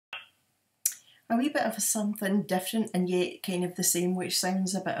a wee bit of something different and yet kind of the same, which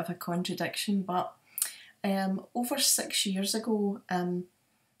sounds a bit of a contradiction, but over 6 years ago,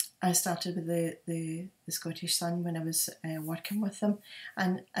 I started with the Scottish Sun when I was working with them,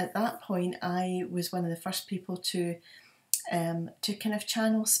 and at that point I was one of the first people to kind of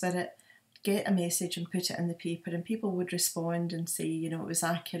channel spirit, get a message and put it in the paper, and people would respond and say, you know, it was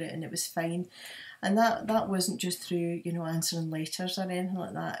accurate and it was fine. And that wasn't just through, you know, answering letters or anything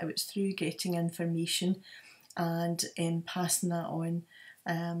like that. It was through getting information and passing that on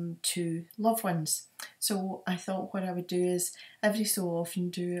to loved ones. So I thought what I would do is every so often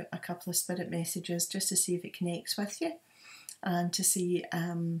do a couple of spirit messages just to see if it connects with you, and to see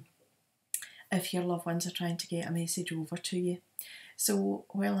if your loved ones are trying to get a message over to you. So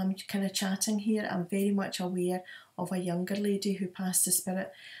while I'm kind of chatting here, I'm very much aware of a younger lady who passed to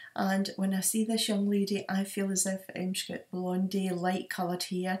spirit, and when I see this young lady, I feel as if she's got blondie, light coloured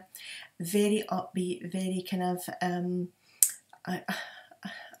hair, very upbeat, very kind of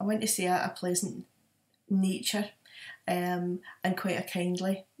I want to say a pleasant nature, and quite a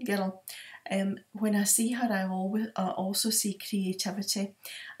kindly girl. When I see her, I also see creativity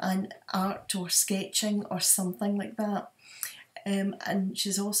and art or sketching or something like that. And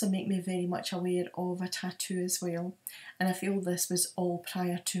she's also made me very much aware of a tattoo as well. And I feel this was all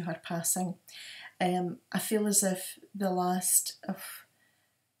prior to her passing. I feel as if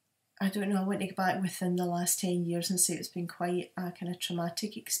I don't know, I want to go back within the last 10 years and say it's been quite a kind of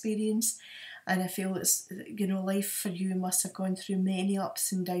traumatic experience. And I feel it's, you know, life for you must have gone through many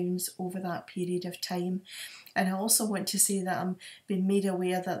ups and downs over that period of time. And I also want to say that I'm being made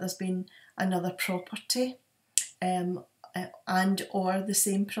aware that there's been another property, and or the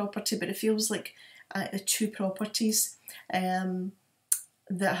same property, but it feels like two properties that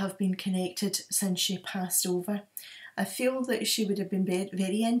have been connected since she passed over. I feel that she would have been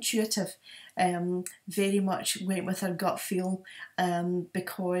very intuitive, very much went with her gut feel,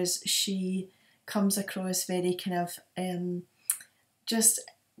 because she comes across very kind of just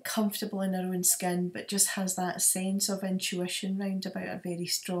comfortable in her own skin, but just has that sense of intuition round about her very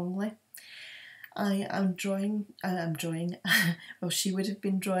strongly. I'm drawing, well, she would have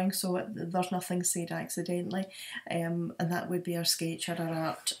been drawing, so there's nothing said accidentally, and that would be her sketch or her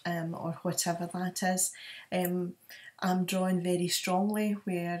art, or whatever that is. I'm drawing very strongly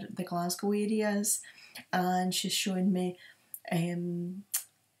where the Glasgow area is, and she's showing me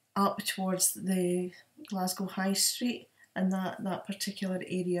up towards the Glasgow High Street and that particular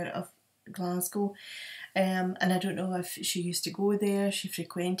area of Glasgow. And I don't know if she used to go there, she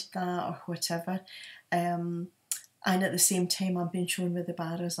frequented that or whatever. And at the same time I'm being shown where the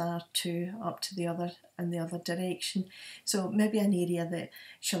barrows are too, up to the other direction. So maybe an area that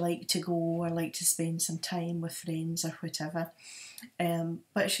she liked to go or like to spend some time with friends or whatever.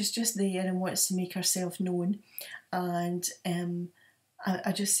 But she's just there and wants to make herself known. And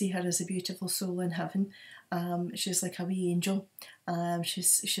I just see her as a beautiful soul in heaven. She's like a wee angel.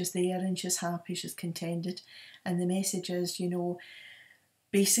 She's there and she's happy, she's contented. And the message is, you know,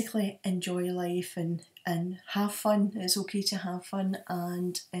 basically enjoy life and have fun. It's okay to have fun,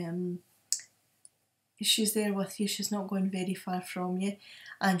 and she's there with you. She's not going very far from you,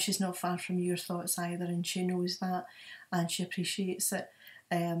 and she's not far from your thoughts either, and she knows that, and she appreciates it.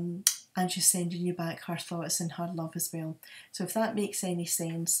 And she's sending you back her thoughts and her love as well. So if that makes any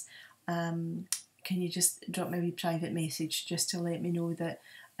sense, can you just drop me a wee private message just to let me know that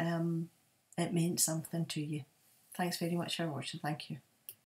it meant something to you. Thanks very much for watching. Thank you.